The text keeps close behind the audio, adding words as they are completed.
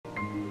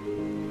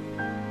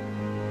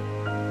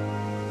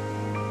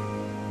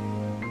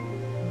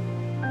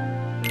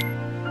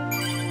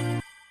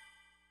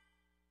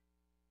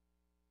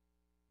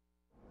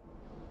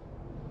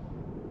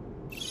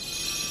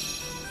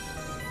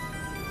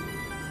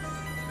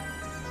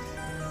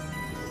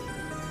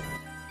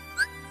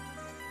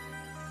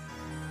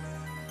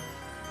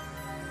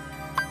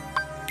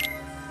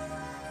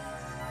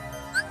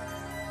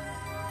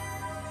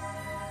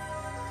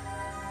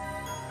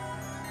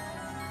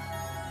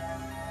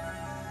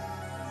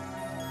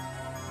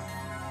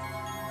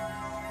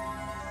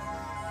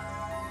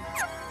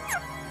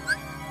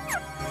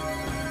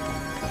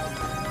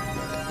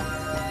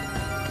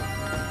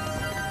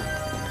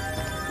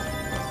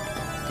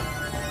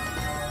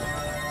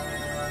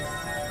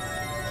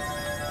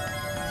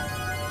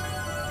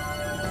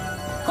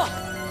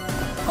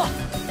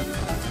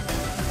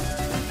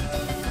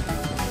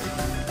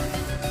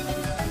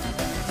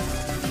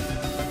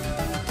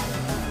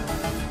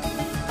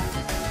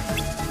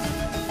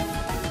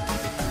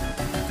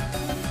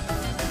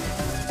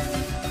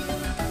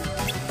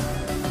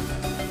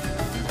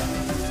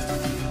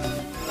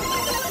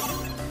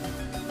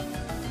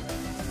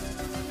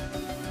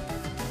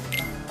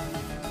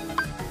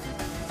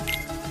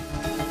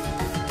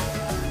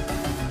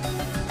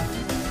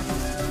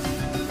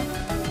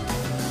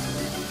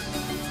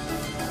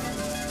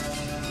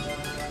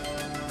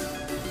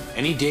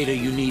Any data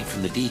you need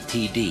from the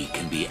DTD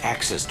can be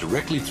accessed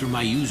directly through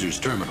my user's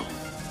terminal.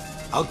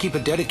 I'll keep a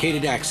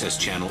dedicated access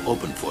channel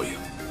open for you.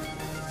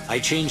 I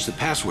changed the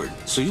password,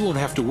 so you won't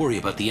have to worry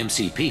about the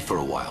MCP for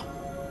a while.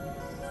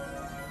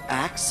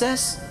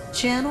 Access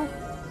channel?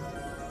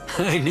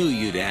 I knew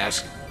you'd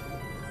ask.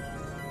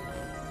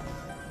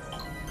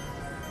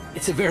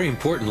 It's a very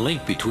important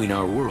link between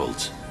our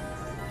worlds.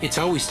 It's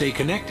how we stay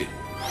connected.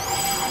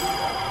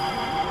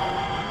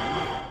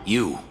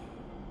 You,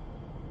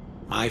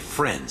 my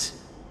friends,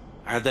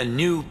 are the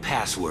new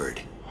password.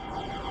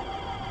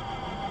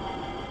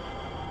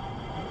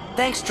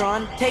 Thanks,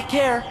 Tron. Take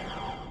care.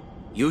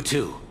 You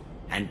too.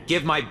 And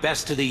give my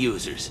best to the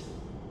users.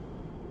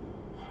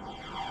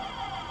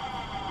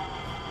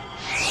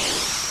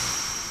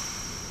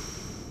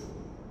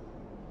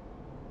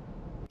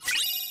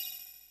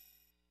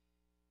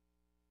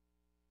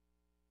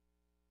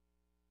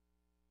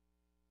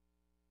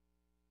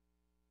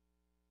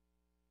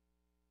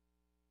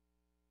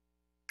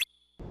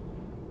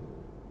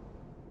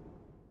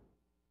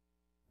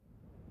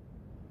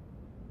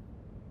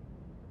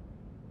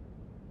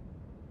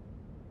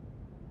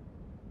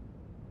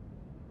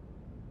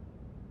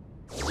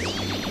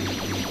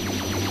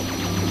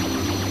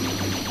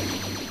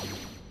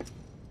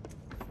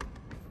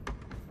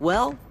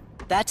 Well,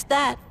 that's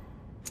that.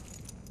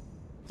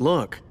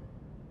 Look.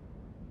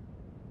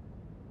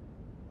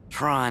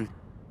 Tron,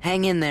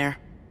 hang in there.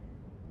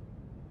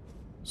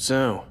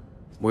 So,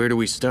 where do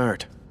we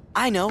start?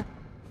 I know.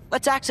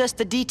 Let's access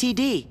the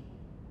DTD.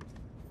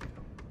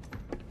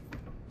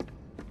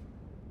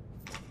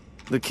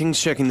 The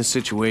King's checking the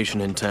situation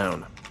in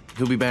town.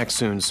 He'll be back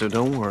soon, so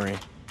don't worry.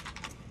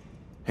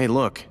 Hey,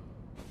 look.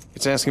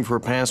 It's asking for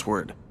a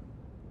password.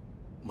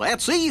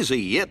 That's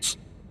easy. It's...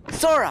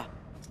 Sora!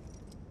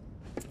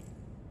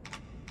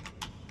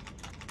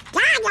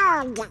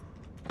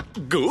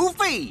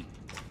 Goofy!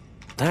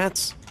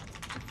 That's...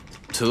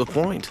 to the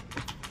point.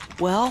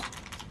 Well?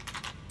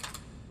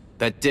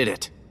 That did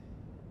it.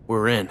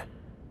 We're in.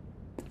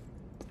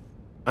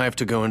 I have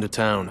to go into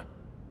town.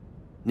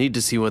 Need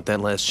to see what that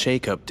last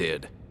shakeup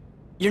did.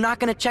 You're not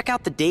gonna check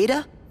out the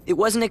data? It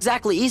wasn't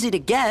exactly easy to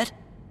get.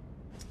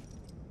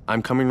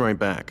 I'm coming right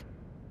back.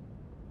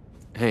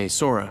 Hey,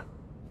 Sora.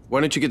 Why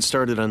don't you get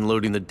started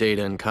unloading the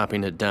data and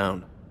copying it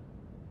down?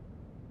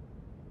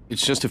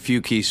 It's just a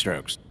few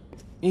keystrokes.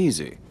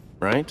 Easy,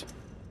 right?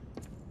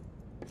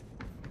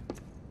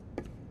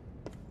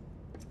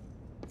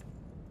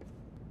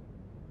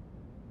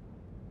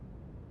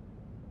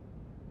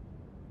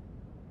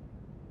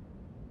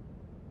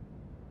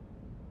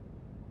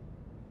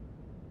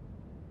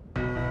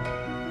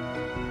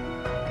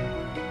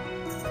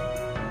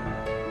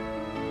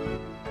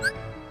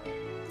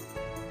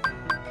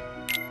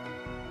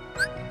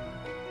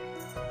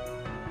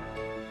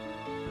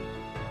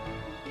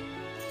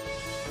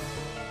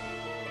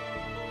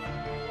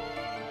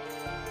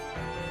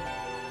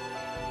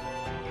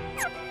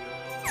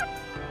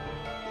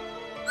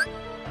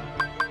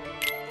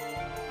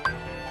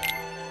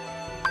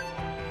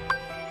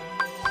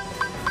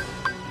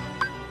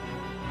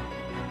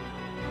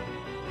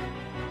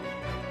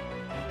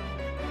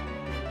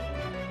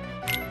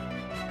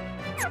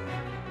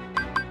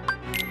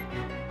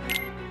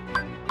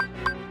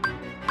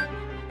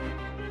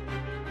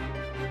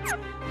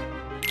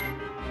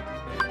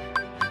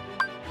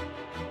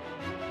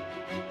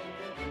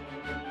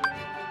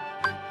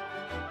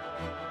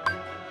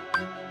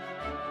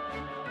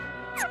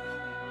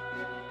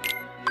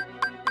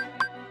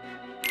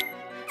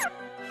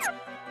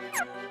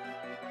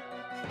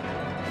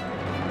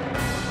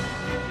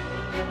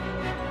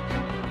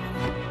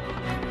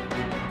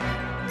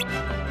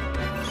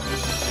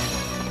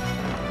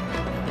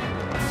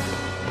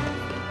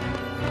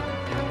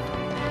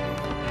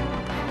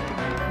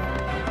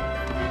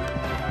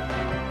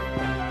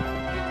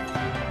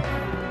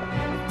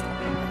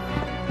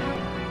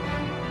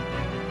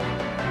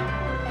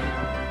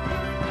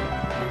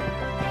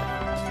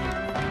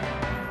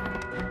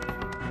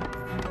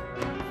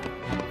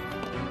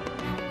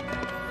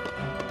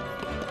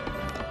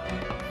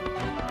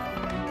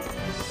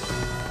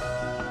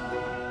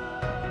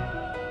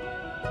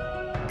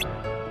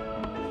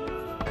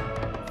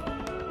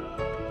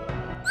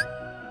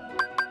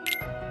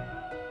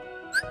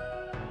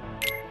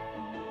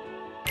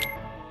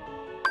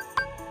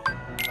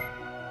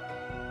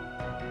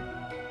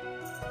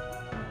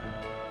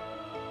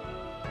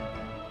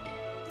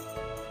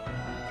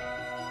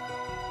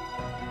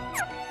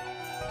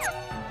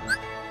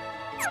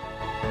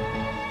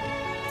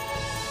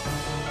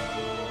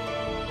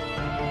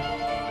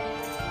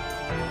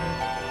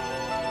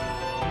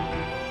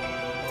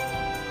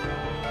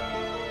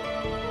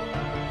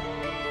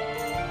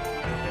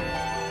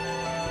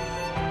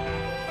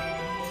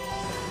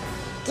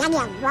 Can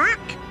you walk?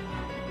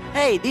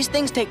 Hey, these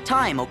things take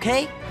time,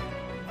 okay?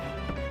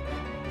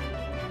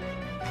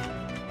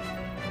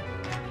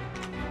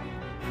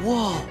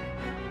 Whoa,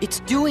 it's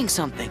doing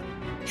something.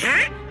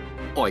 Huh?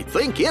 I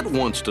think it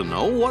wants to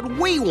know what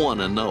we want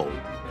to know.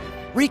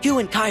 Riku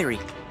and Kairi.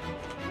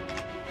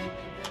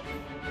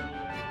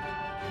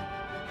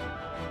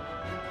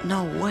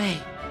 No way.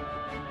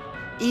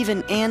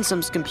 Even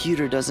Ansem's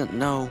computer doesn't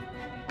know.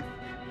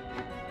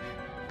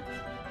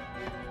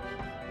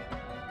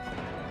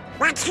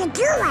 What you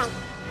doing?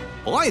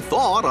 I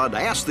thought I'd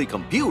ask the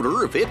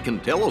computer if it can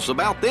tell us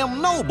about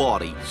them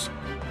nobodies.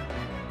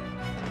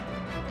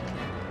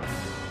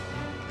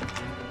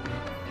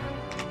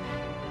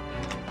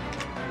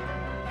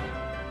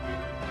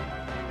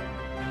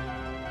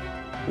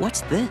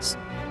 What's this?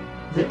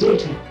 The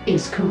data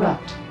is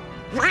corrupt.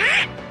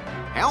 What?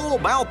 How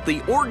about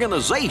the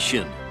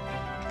organization?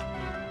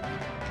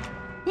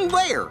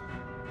 There!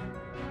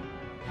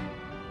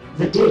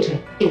 The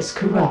data is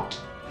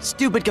corrupt.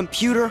 Stupid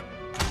computer.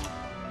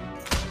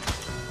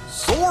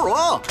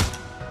 Sora!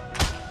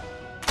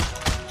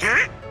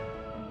 Huh?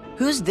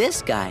 Who's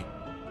this guy?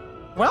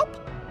 Welp,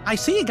 I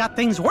see you got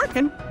things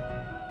working.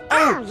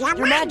 Oh,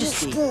 Your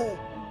Majesty.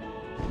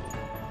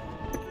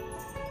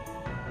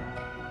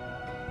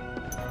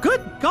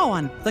 Good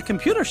going. The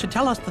computer should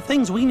tell us the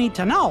things we need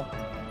to know.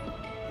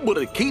 But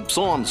it keeps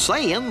on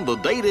saying the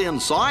data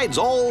inside's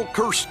all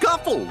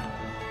kerscuffled.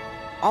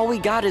 All we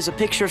got is a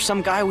picture of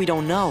some guy we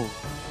don't know.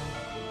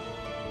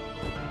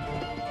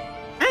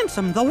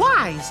 Ansem the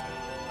Wise.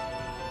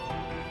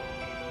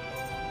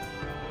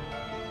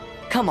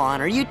 Come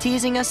on, are you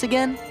teasing us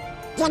again?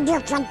 Did you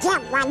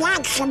forget what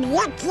Ansem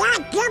looked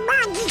like, Your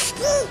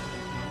Majesty?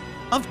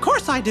 Of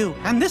course I do,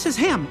 and this is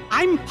him.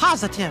 I'm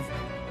positive.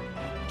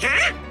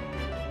 Huh?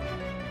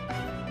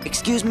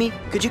 Excuse me,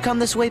 could you come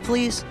this way,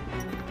 please?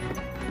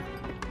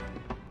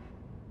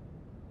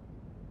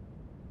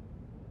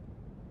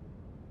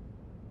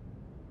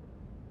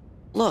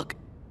 Look,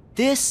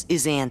 this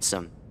is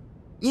Ansem.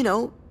 You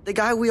know, the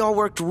guy we all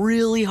worked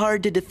really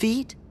hard to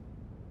defeat.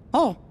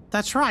 Oh,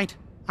 that's right.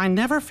 I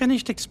never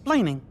finished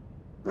explaining.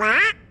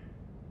 What?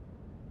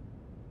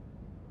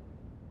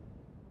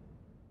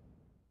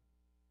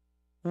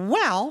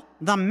 Well,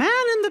 the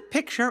man in the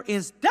picture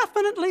is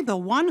definitely the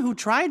one who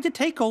tried to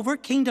take over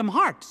Kingdom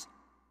Hearts.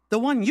 The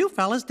one you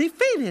fellas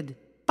defeated.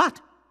 But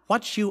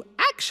what you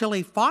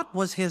actually fought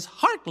was his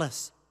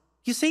Heartless.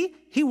 You see,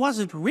 he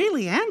wasn't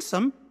really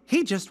Ansem.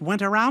 He just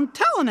went around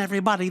telling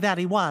everybody that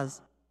he was.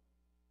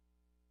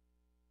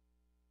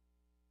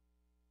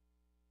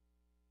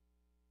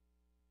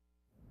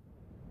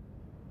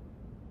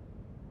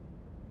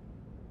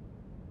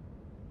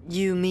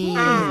 You mean...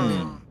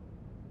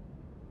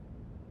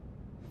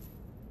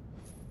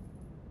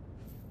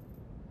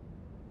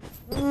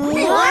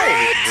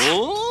 What?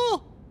 Huh?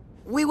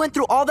 We went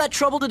through all that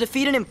trouble to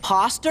defeat an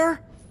imposter?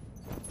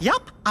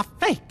 Yup, a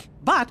fake.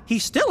 But he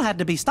still had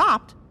to be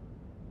stopped.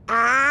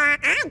 I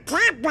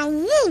can't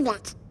believe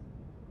it.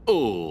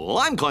 Oh,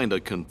 I'm kinda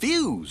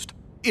confused.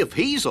 If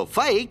he's a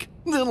fake,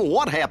 then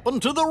what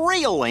happened to the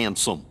real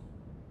Ansem?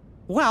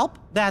 Welp,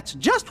 that's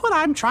just what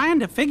I'm trying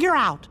to figure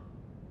out.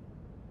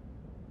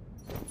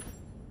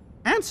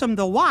 Ansem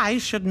the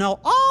Wise should know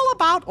all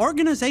about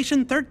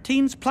Organization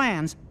 13's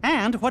plans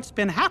and what's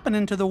been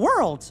happening to the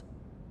worlds.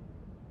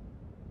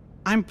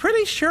 I'm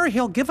pretty sure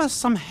he'll give us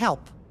some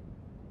help.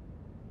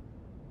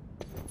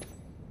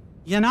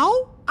 You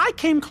know, I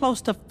came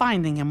close to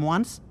finding him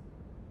once.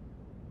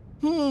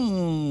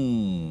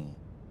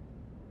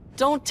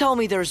 Don't tell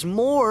me there's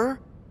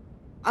more.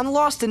 I'm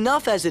lost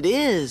enough as it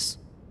is.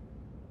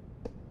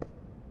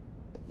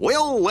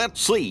 Well,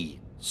 let's see.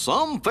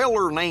 Some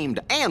feller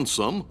named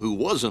Ansem, who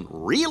wasn't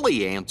really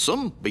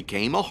Ansem,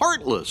 became a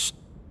Heartless.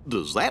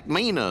 Does that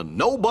mean a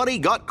nobody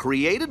got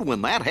created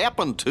when that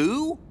happened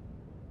too?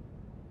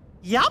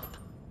 Yup.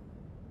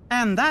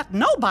 And that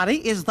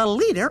nobody is the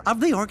leader of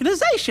the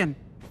organization.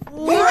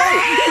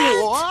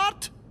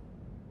 What?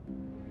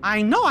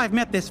 I know I've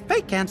met this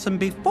fake Ansem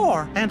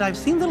before, and I've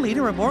seen the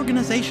leader of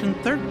Organization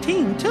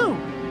 13, too.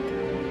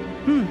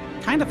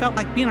 Kinda felt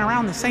like being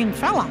around the same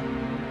fella.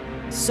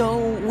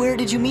 So, where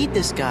did you meet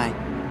this guy?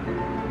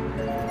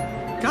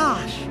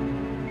 Gosh,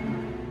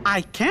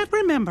 I can't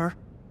remember.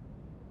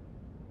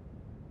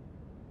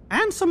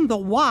 Ansem the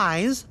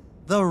Wise,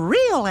 the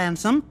real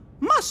Ansem,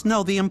 must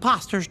know the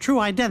imposter's true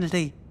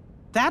identity.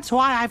 That's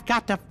why I've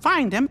got to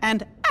find him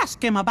and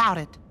ask him about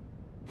it.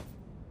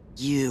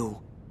 You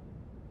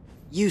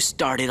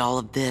started all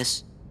of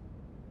this.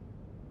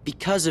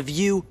 Because of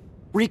you,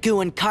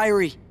 Riku and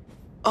Kairi.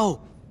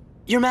 Oh,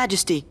 Your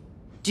Majesty,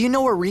 do you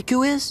know where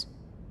Riku is?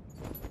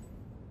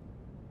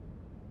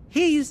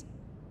 He's...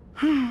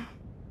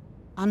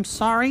 I'm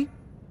sorry.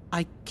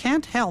 I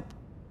can't help.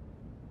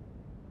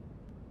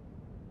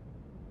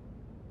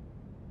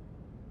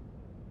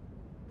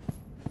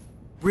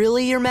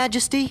 Really, Your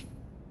Majesty?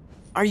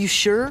 Are you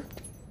sure?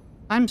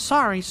 I'm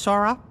sorry,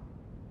 Sora.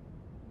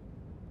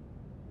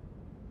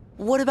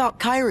 What about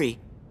Kairi?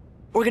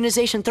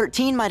 Organization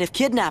 13 might have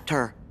kidnapped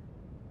her.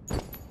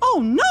 Oh,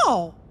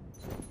 no!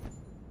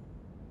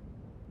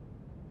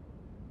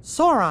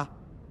 Sora,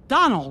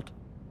 Donald,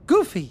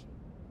 Goofy.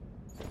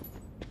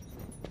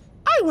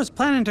 I was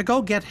planning to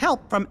go get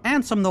help from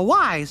Ansem the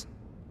Wise,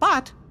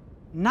 but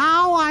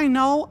now I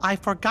know I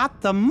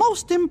forgot the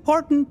most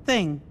important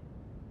thing.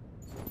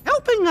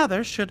 Helping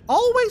others should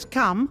always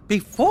come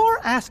before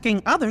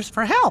asking others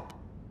for help.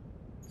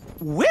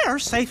 we're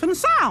safe and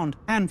sound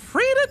and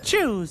free to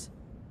choose.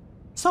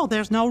 So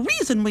there's no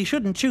reason we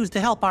shouldn't choose to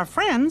help our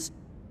friends.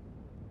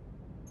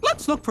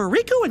 Let's look for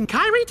Riku and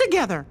Kairi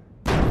together.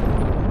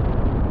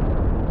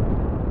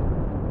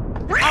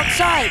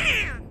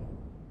 Outside!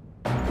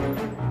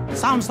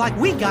 Sounds like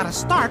we gotta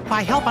start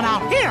by helping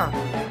out here.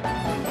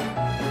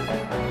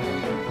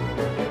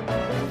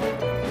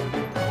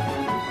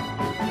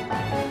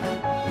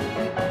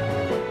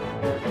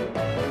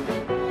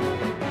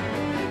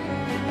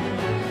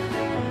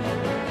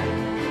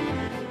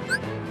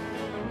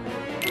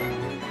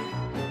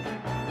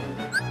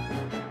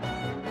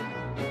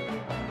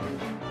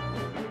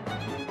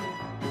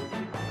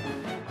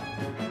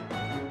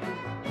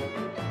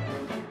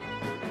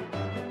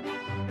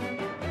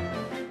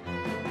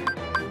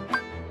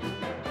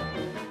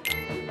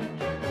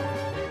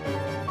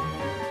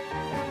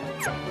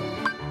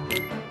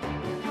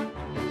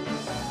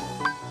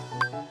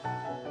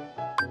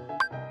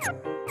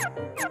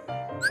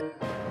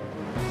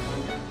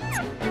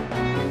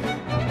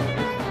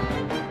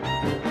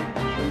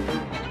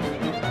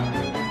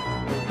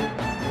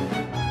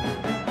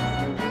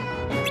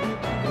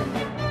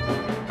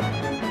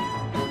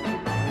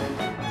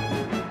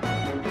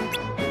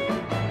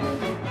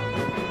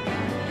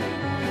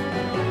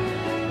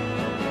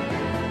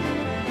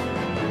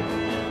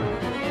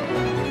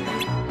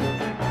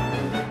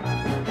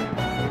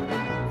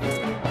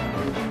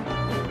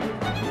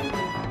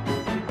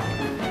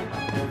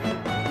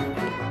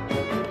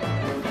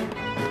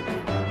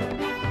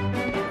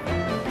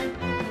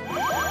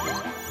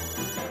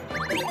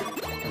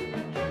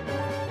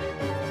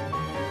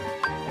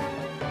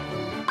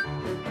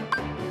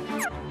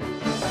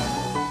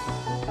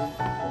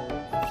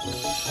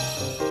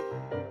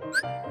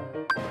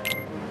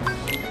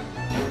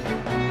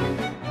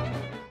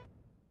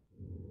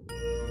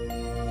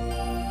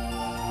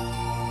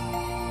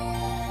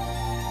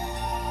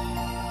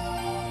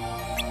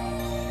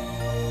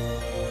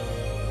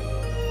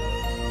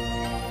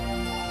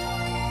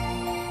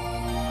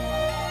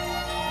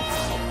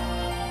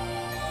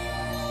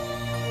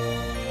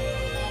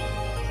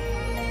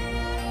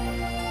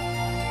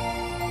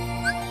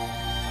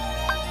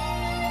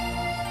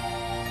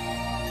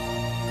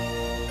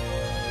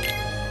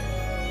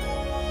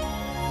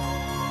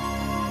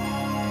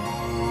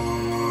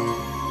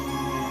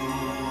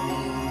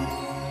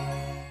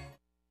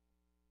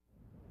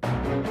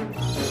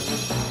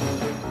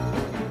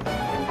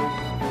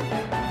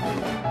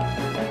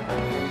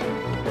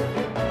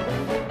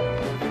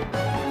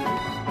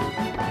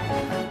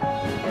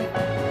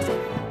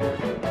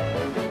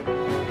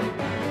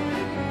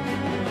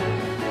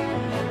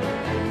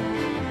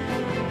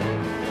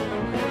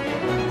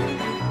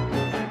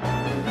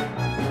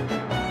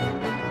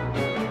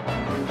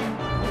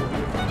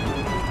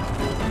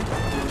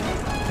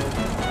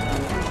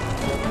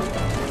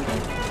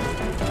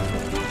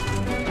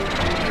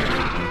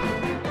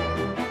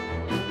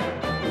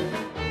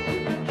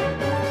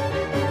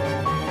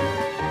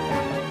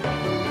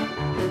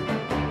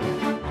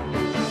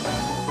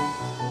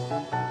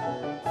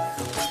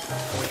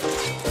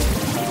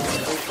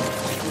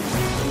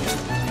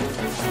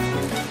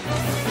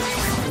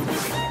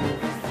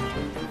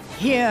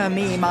 Hear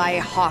me, my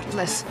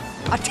heartless.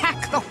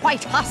 Attack the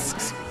white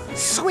husks.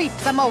 Sweep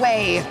them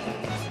away.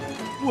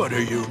 What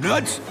are you,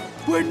 nuts?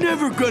 We're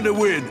never gonna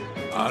win.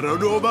 I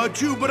don't know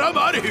about you, but I'm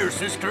out of here,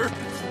 sister.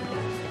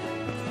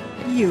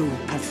 You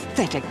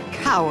pathetic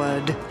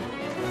coward.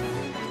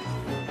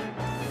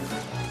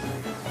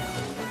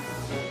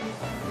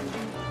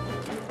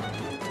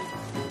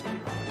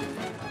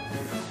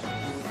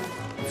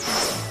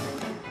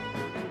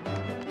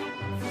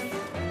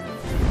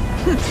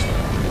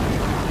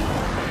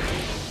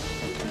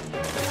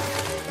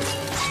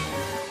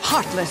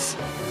 Heartless,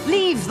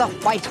 leave the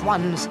white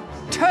ones.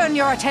 Turn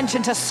your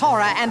attention to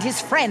Sora and his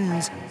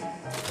friends.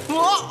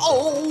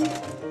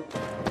 Uh-oh!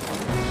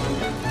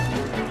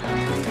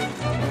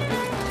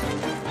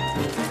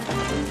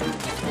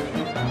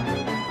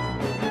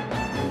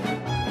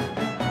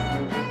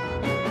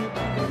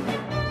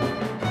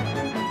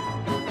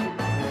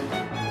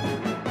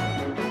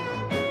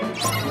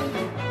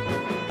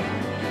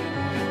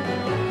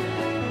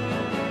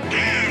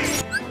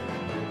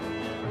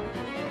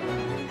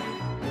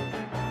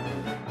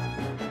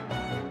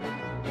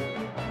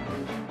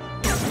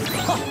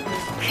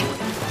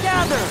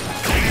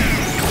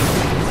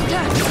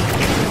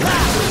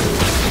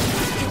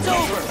 It's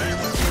over!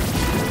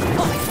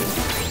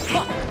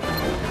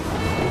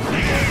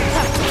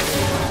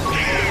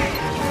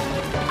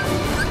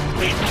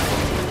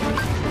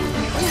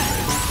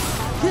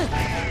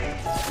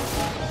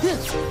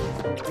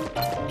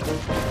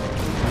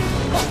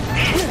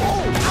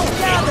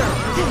 Gather!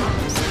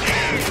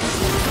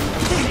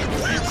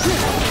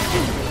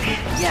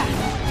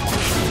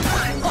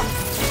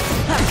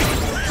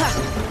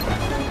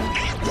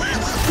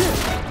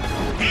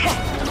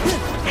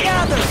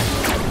 Gather!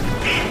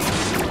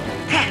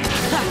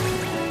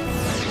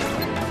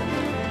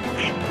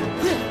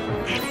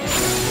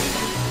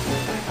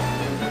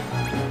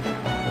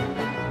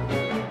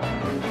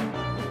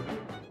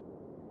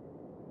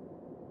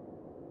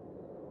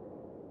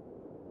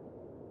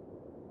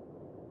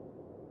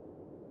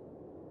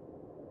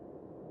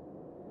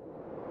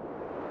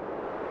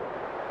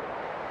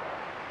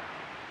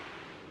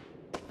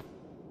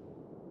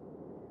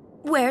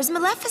 Where's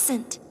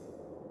Maleficent?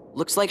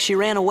 Looks like she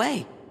ran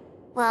away.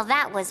 Well,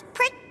 that was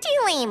pretty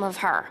lame of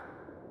her.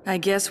 I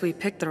guess we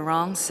picked the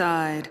wrong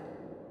side.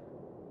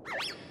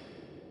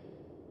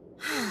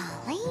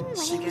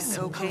 Lame guess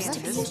okay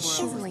in this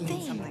world would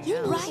mean something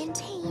else.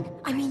 Right?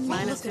 I mean,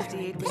 Minus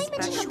 58 Pretty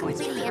much special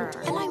points for completely her.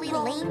 and totally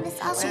lame this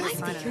other. So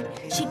I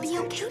figured she'd be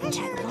okay to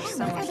tag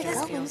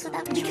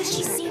along because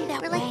she seemed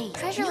that We're way. like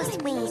treasureless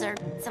wings or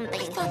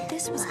something. I thought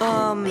this was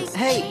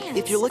Hey,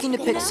 if you're looking to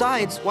pick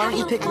sides, why don't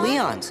you pick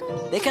Leon's?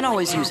 They can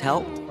always use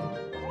help.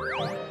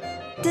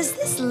 Does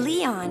this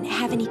Leon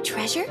have any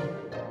treasure?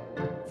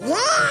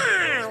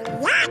 Yeah,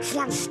 lots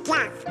of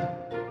stuff.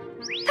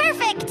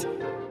 Perfect!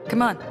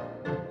 Come on.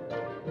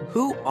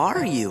 Who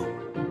are you?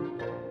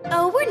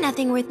 Oh, we're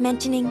nothing worth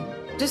mentioning.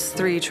 Just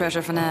 3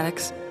 treasure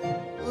fanatics.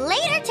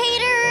 Later,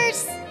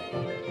 taters!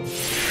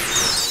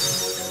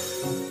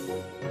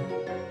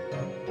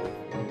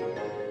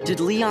 Did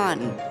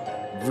Leon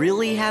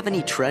really have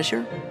any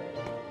treasure?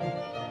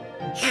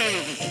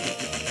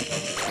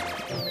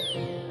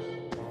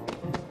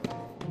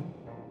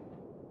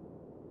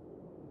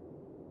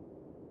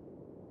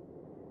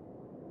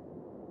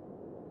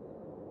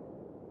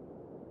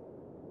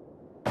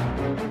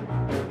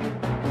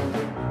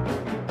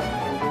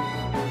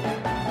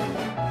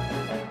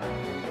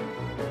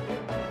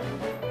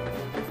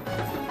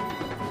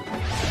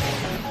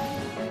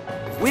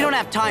 We don't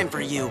have time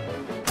for you.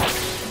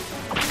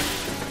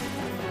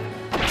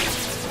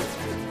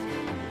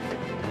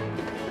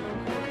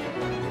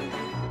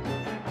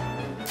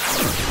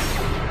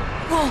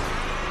 Whoa!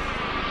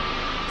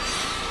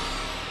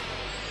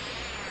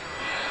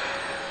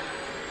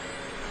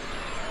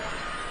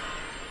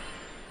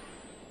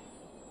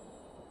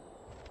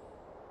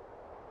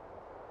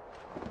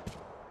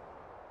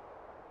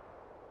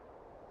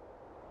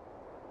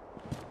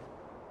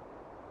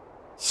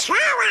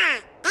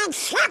 Sora and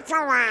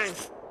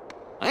Sephiroth.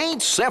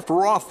 Ain't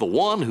Sephiroth the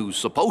one who's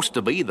supposed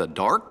to be the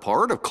dark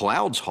part of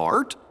Cloud's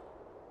heart?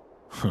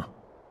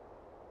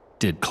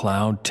 Did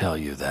Cloud tell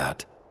you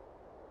that?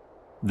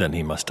 Then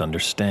he must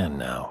understand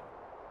now.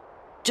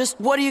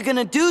 Just what are you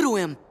gonna do to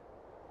him?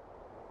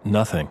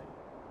 Nothing.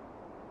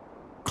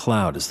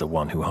 Cloud is the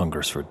one who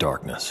hungers for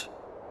darkness.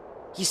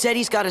 He said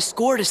he's got a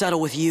score to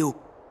settle with you.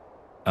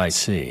 I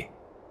see.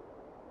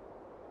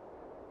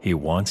 He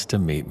wants to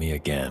meet me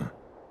again.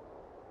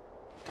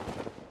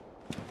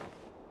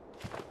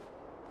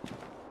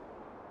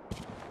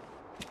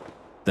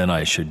 Then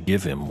I should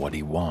give him what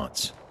he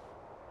wants.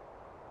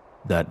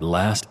 That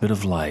last bit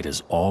of light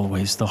is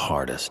always the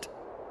hardest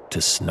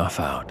to snuff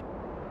out.